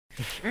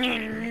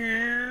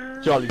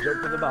Charlie,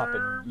 jump to the map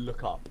and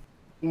look up.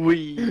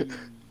 We.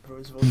 Oh,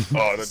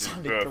 that is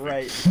sounded perfect.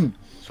 great.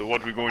 So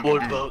what we're going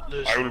What to do, about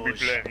this I will be voice?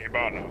 playing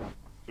Hibana,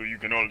 so you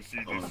can all see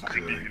this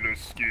ridiculous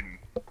skin.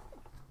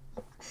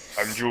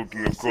 I'm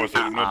joking, of course,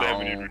 I do not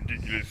have any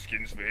ridiculous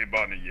skins for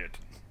Hibana yet.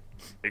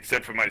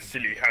 Except for my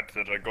silly hat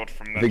that I got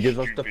from that If it gives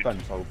us stupid...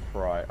 defense, I'll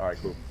cry. Alright,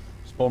 cool.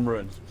 Spawn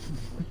ruins.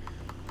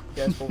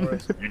 Yeah, spawn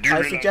ruins. You do I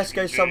realize suggest you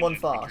go can someone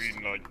change fast.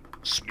 between, like,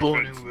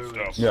 Spawning defense and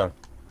ruins. stuff.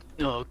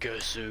 Yeah. Oh,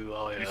 guess who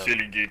I You am?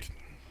 silly git.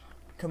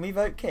 Can we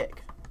vote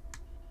kick?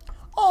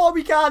 Oh,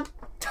 we can!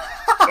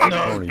 No,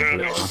 Holy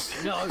no,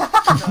 shit.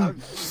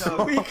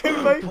 no. We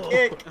can vote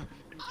kick!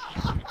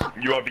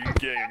 You are being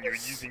gay and you're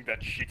using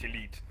that shit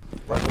elite.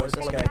 Right, boys,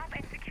 let's go.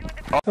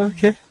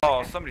 Okay.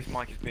 Oh, somebody's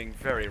mic is being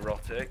very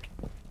erotic.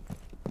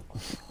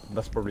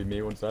 That's probably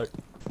me, one sec.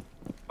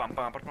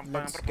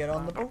 Let's get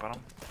on the ball.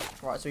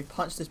 Right, so we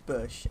punch this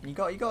bush, and you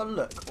got to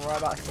look right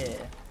about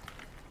here.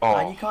 Oh,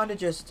 And you kind of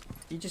just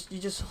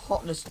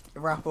hotness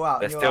rappel out.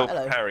 they're And you're still like,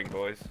 hello. preparing,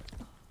 boys.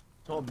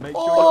 Tom, make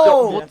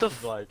Oh! sure What the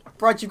f like.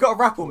 Brad, you've got a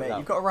rappel, Pull it mate. out.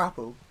 You've got a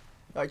rappel.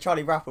 Like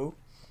Charlie rappel.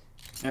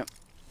 Yep.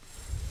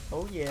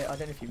 Oh yeah, I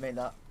don't know if you made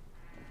that.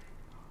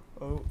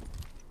 Oh.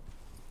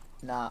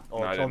 Nah. Oh,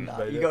 No, I Tom didn't.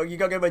 Nah. made You it.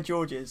 go where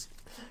George is.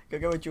 Go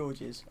where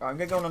George is. Alright, I'm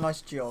gonna go on a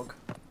nice jog.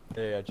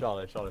 Yeah,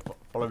 Charlie,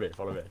 follow me,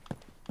 follow me.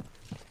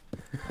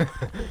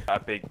 A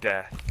big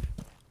death.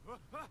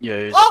 Yeah,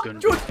 it's Oh, gonna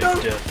George, be no!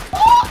 big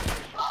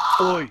death.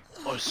 Oi,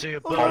 I see a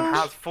Tom boat.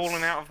 has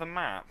fallen out of the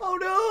map. Oh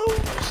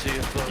no! I see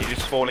a boat. You're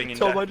just falling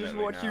Tom, I indefinitely just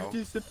watched you now.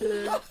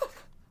 disappear.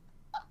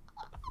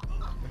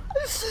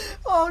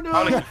 Oh no!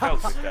 How you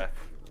felt with death?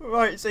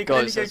 Right, so you can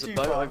only Guys, go there's a too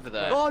boat far. over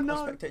there. Oh I'll no!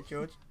 spectate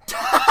George.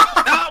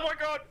 Oh my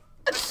god!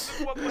 This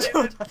is what they did.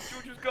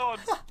 George was gone.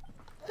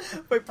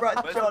 Wait,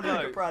 Brad, Where's Charlie, the look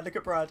boat? at Brad, look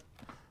at Brad.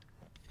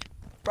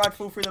 Brad,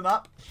 fall through the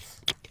map.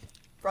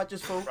 Brad,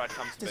 just fall. Brad,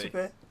 come to me.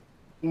 Disappear.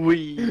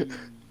 We.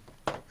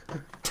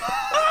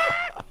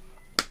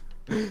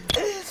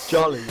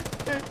 Charlie,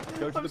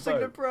 go to I'm the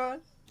singing boat.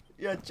 Brad.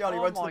 Yeah, Charlie,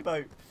 Oh run to my- the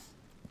boat.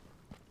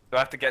 Do I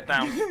have to get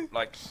down,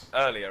 like,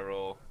 earlier,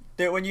 or...?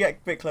 Do it when you get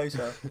a bit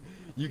closer.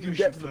 You can You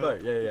get should to the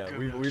vote. boat. Yeah, yeah. Go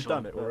We've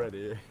done it outside.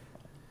 already.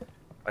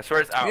 I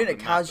swear it's out You're of in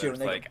the it map, casual though. It's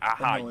and they like, get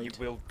aha, you annoyed.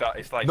 will die.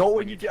 It's like Not when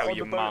when you you get tell on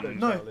your the boat, mum...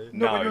 though, No, Charlie.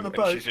 no, when you're on the and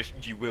boat. she's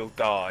just, you will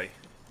die.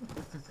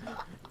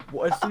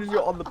 Well, as soon as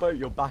you're on the boat,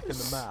 you're back in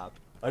the map.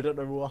 I don't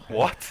know why.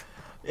 What?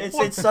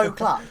 It's so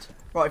clapped.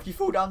 Right, if you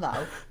fall down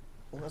now.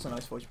 Oh, that's a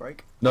nice voice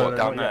break. No, What, no,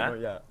 down not yet, there? not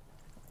yet.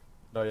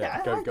 No, yeah.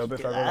 Yeah, Go a bit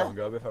get further there. along.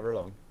 Go a bit further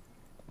along.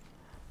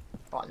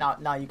 Right,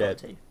 now you got Yeah.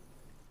 to.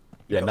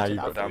 Yeah, got now to you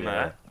that got down yeah,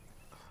 there?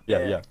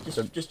 Yeah, yeah.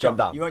 Just jump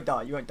down. You won't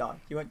die. You won't die.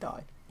 You won't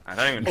die. I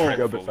don't even Oh, trip,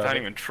 go a bit fool. further. Don't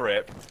even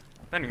trip.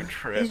 Don't even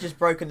trip. He's just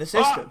broken the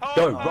system.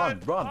 Go, run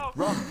to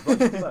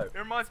the boat. It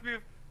reminds me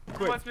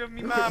of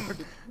me mum.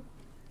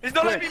 He's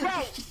not letting me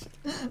out!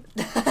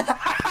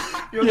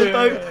 You're on the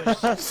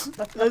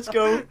boat. Let's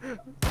go.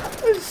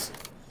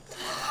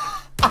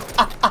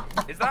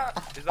 Is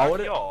that I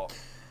wanna-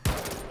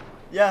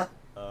 Yeah.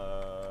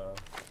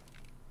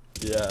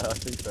 Yeah, I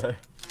think so.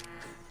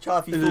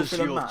 Charlie, if you It fall is through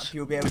the yacht. map,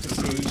 you'll be able to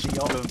see the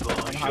yacht. Go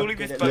by. and how Surely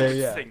good this it boat Yeah, would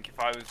yeah. sink if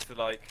I was to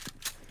like...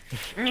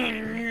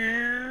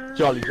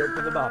 Charlie, jump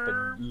to the map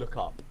and look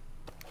up.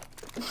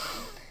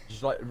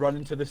 Just like run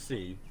into the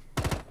sea.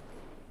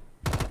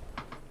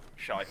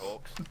 Shy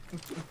hawks.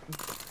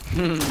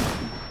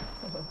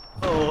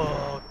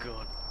 Oh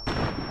god.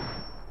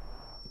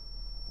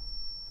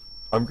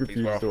 I'm Please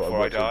confused wear off to what I'm before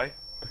I watching. die.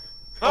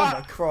 Oh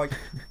my crikey.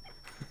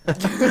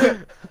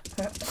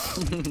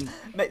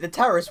 Mate, the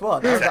terrorist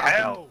won. How To did that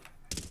happen?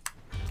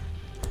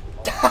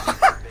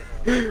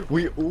 hell!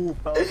 We all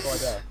fell by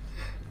death.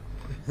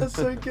 That's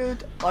so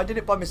good. I did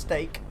it by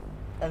mistake,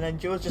 and then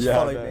Jules just Yeah, I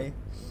followed know. me,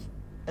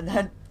 and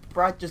then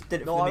Brad just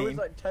did it No, for I the was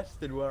meme. like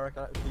testing where I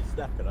can actually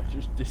step and I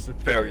just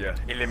disappeared. Failure.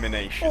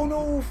 Elimination. Oh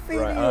no,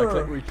 failure!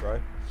 Right, click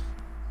retry.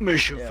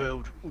 Mission Yeah.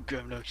 failed. We'll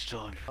go next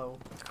time. Oh,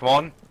 Come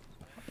on.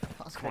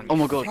 that's Come on, great. Oh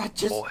my god. Brad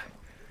just. Boy.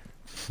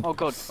 Oh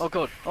god. Oh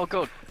god. Oh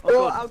god. Oh, Oh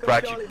god. I'll go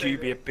Brad, Charlie, you do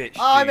baby. be a bitch.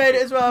 Oh, I do made you?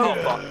 it as well. Oh,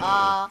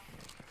 fuck.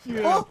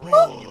 Yeah, oh.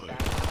 boy.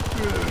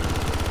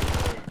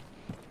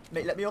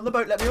 Mate, let me on the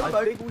boat. Let me on the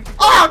I boat. think we can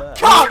Oh get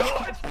there.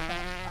 God!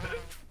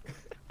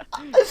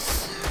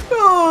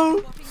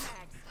 No.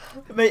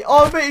 Mate,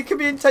 mate, it can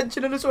be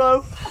intentional as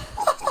well.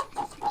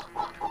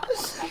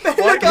 Mate,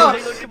 Why look can't out!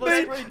 you look at my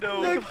Mate, screen, though?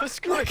 look- Look at my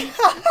screen. look-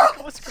 Look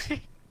at my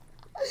screen.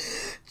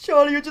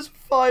 Charlie, you're just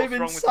five What's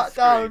and wrong with sat the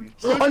down.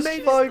 screen? You're I just made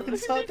it. five and Look at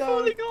sat me down.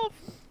 falling off.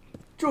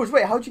 George,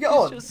 wait, how'd you get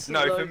on? It's just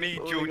No, for slowly me,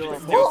 falling George is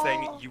off. still What?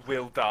 saying you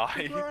will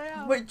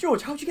die. Wait,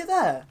 George, how'd you get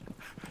there?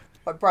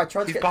 Right, Brad,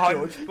 try to He's get behind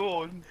George. the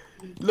spawn.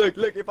 Look,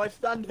 if I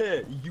stand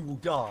here, you will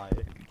die.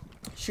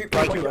 Shoot If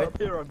Brad, I you get won't. up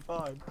here, I'm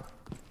fine.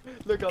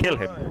 Look, I'm Kill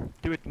alright. him.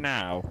 Do it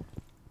now.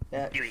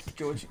 Yeah,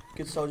 George,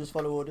 good soldiers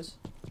follow orders.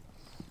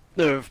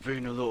 There have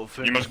been a lot of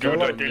things must go on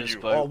like this you.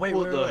 boat. Oh, wait,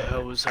 what wait, the wait.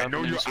 hell is I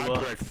know happening your to us?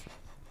 address.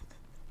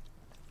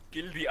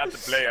 Kill the other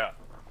player.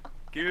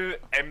 Kill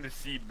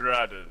MC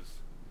Brothers.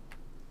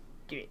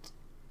 Give it.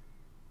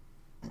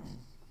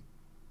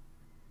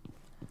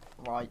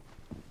 Right.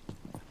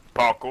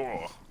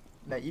 Parkour.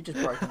 Mate, you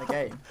just broken the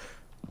game.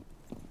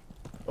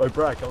 Oh,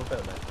 Brad, come on,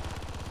 mate.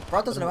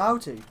 Brad doesn't know how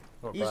to.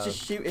 Not He's bad.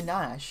 just shooting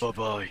Ash. Bye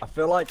bye. I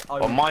feel like I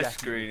On would my definitely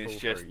screen, it's fall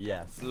just through.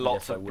 Yes,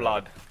 lots yes, I of would.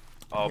 blood.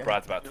 Oh, Yeah.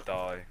 Brad's about to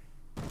die.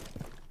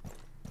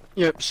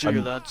 Yep, see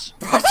you lads.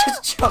 Brad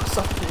just jumps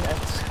off the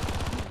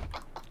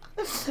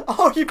edge.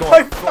 Oh, you Go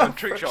both on, go on,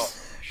 trick shot.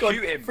 Go on,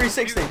 Shoot him.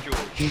 360. Shoot him,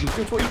 George.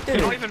 George, what are you You're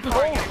doing? not even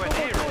firing anywhere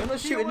near You're him. not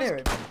shooting near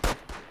him.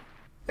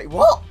 Wait,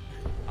 what?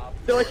 I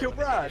feel like you're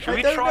Brad. Should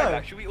we don't try know.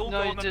 that? Should we all No,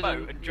 go you on the didn't.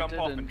 boat and You jump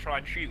off didn't. and try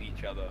and shoot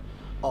each other?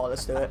 Oh,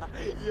 let's do it.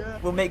 Yeah.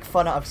 We'll make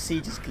fun out of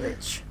Siege's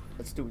glitch.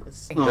 Let's do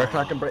this. Do you reckon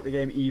I can break the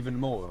game even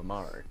more with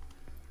Mario?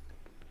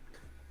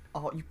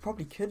 Oh, you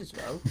probably could as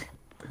well.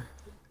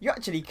 You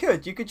actually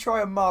could. You could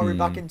try and Mario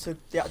back into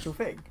the actual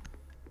thing.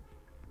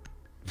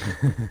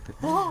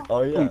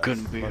 Oh yeah. I'm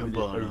gonna be Might the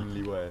Habana.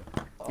 only way.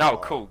 No,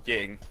 cool,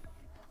 Ying.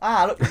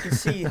 Ah, look, you can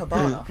see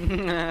Habana.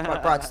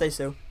 Right, Brad, stay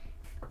still.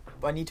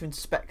 But I need to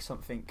inspect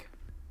something.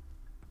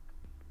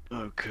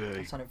 Okay.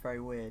 That sounded very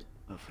weird.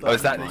 Oh,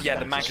 is that, yeah,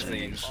 the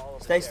magazines.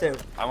 Stay still.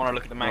 I want to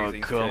look at the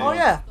magazines cool. too. Oh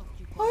yeah.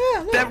 Oh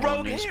yeah. Look. They're Come on,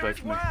 rolled here as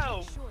inspect me.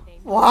 well!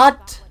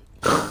 What?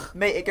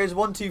 Mate, it goes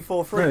 1, 2,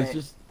 4, 3. No, mate. it's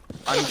just.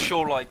 I'm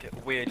sure, like,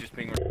 we're just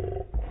being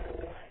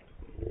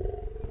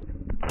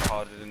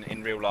harder than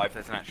in real life.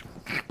 There's an actual...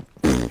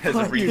 There's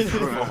a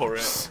reason for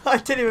it. I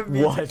didn't even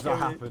mean Why to has that kill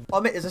you. happened? Oh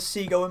mate, there's a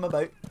seagull in my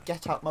boat.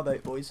 Get out my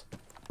boat, boys.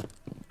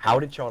 How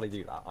did Charlie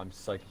do that? I'm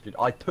so confused.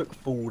 I took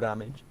full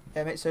damage.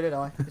 Yeah mate, so did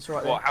I. It's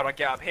right What, how'd I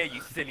get up here, you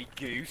silly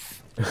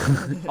goose?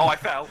 Oh, I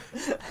fell.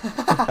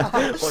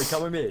 Wait,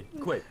 come with me,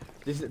 quick.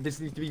 This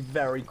needs to be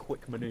very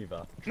quick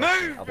maneuver.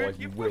 Move! Otherwise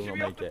you You're will pushing not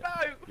me off make the it.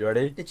 boat! You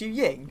ready? Did you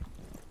ying?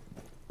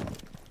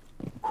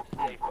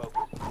 Stay focused.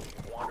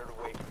 You wandered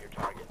away from your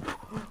target.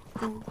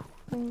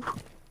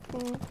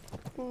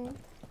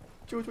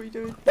 George, what are you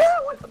doing?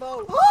 What the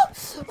boat?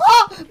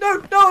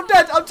 No, no, I'm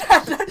dead, I'm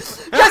dead!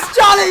 Yes,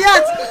 Charlie,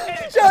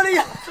 yes! Charlie,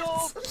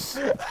 yes!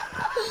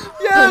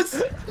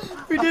 Yes!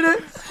 We did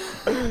it!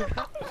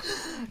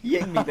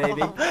 Ying me,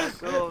 baby.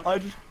 I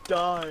just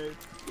died.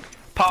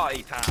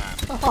 Party time!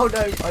 Oh no,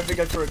 I think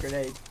I threw a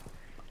grenade.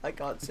 I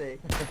can't see.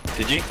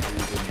 Did you?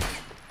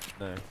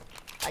 No.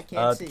 I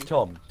can't see.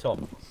 Tom.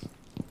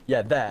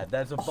 Yeah,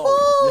 there's a vault.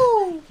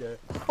 Oh! Yeah.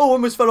 Oh,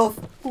 almost fell off.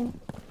 Ooh,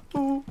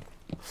 ooh.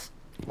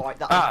 Right,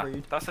 that was Ah,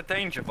 rude. that's a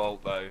danger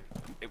vault though.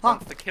 It Huh.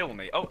 wants to kill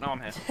me. Oh, no,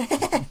 I'm here.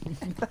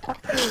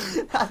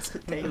 That's a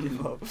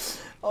painful.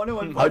 Oh no,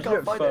 I How'd you can't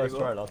get find first anymore.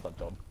 try last time,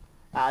 Tom?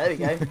 Ah, there we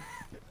go.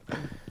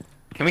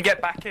 Can we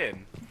get back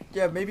in?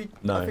 Yeah, maybe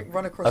No. I think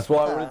run across That's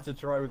why I there. wanted to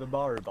try with a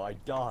Mario, but I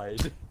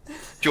died.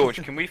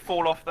 George, can we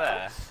fall off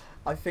there?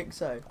 I think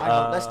so. Hang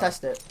on, let's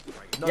test it.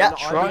 No, Yeah, no,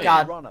 try I it. didn't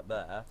can. run up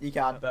there. You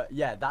can. But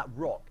yeah, that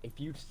rock, if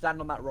you stand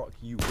on that rock,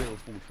 you will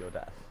fall to your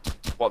death.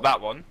 What, that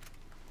one?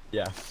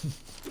 Yeah.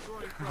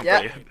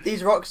 Yeah, Brilliant.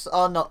 these rocks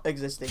are not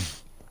existing.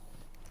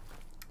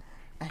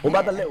 What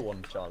about the little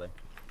ones, Charlie?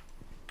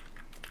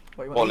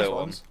 Wait, What these little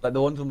ones? Like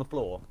the ones on the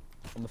floor?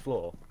 On the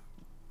floor?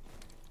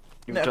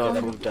 You've No, done I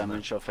full can't-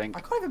 damage, I I think.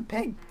 can't even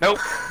ping. Nope.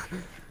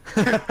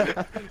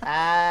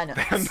 Ah, no.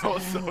 They're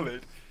not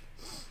solid.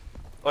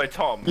 Oi,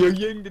 Tom. Yo,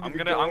 Ying didn't I'm even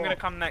gonna go I'm gonna off.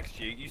 come next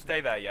to you. You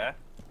stay there, yeah?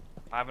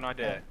 I have an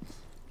idea.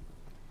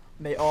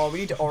 Mate, oh, we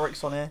need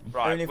Oryx on here.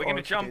 Right, Only if we're gonna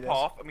Oryx will do jump this.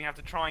 off and we have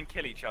to try and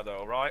kill each other,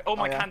 alright? Oh,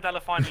 my yeah.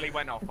 candela finally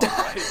went off.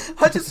 Alright.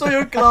 I just saw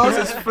your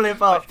glasses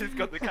flip I up. just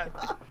got the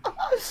candle.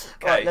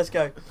 Right, let's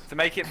go. To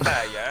make it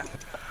fair, yeah?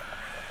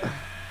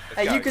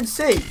 Hey, go. you can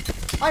see.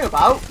 Hang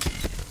about.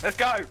 Let's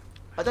go!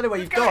 I don't know where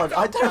you've go, gone. go,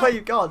 I don't know go. where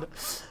you've gone.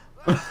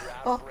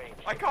 Oh,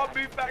 I can't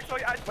move back, so I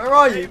actually Where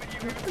are can't, you? but you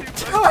move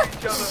too close to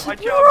each other. I where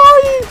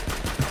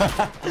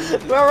jumped. are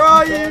you? Where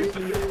are you?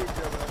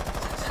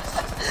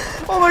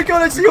 Oh my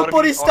god, I see your Gotta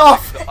body be on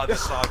starve. the other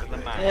side of the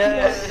map.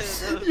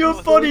 Yeah.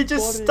 Your body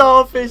just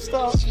starfished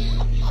up.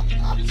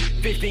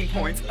 15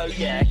 points. Oh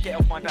yeah, get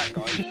off my back,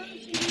 guys.